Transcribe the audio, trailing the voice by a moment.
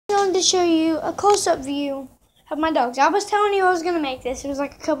wanted to show you a close-up view of my dogs. I was telling you I was going to make this. It was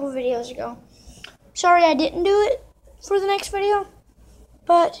like a couple of videos ago. Sorry I didn't do it for the next video,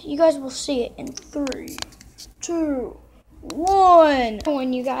 but you guys will see it in 3, 2,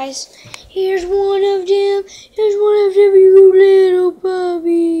 1. You guys, here's one of them. Here's one of them, you little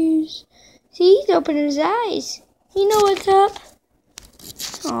puppies. See, he's opening his eyes. You know what's up.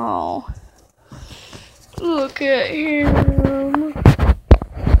 Oh, look at him.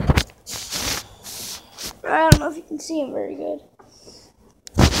 I don't know if you can see him very good,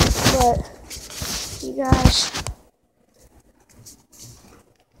 but you guys,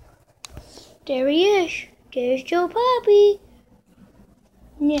 there he is. There's Joe Puppy.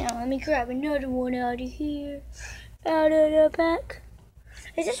 Now let me grab another one out of here, out of the back.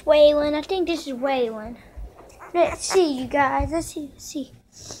 Is this Waylon? I think this is Waylon. Let's see, you guys. Let's see. Is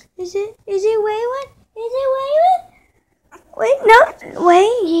it Waylon? Is it Waylon? Wait, no,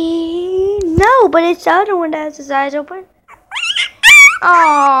 wait, no, but it's the other one that has his eyes open.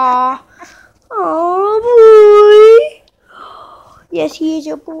 Aww, oh boy. Yes, he is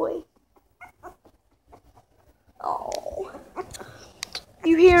a boy. Oh,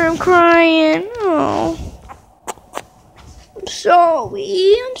 you hear him crying. Oh, I'm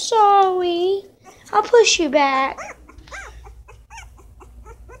sorry. I'll push you back.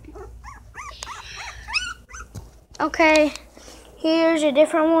 Okay, here's a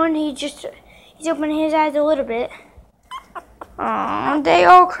different one. He's opening his eyes a little bit. Aw, they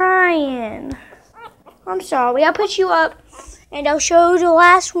all crying. I'm sorry. I'll put you up and I'll show the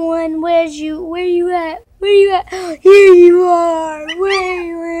last one. Where you at? Here you are,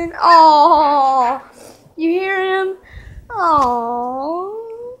 Waylon. Aw, you hear him? Aw.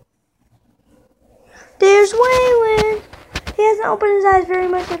 There's Waylon. He hasn't opened his eyes very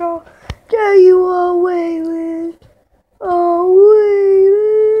much at all. There you are, Waylon. Oh,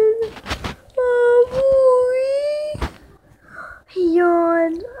 Waylon. Oh, boy. He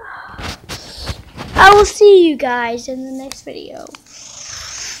yawned. I will see you guys in the next video.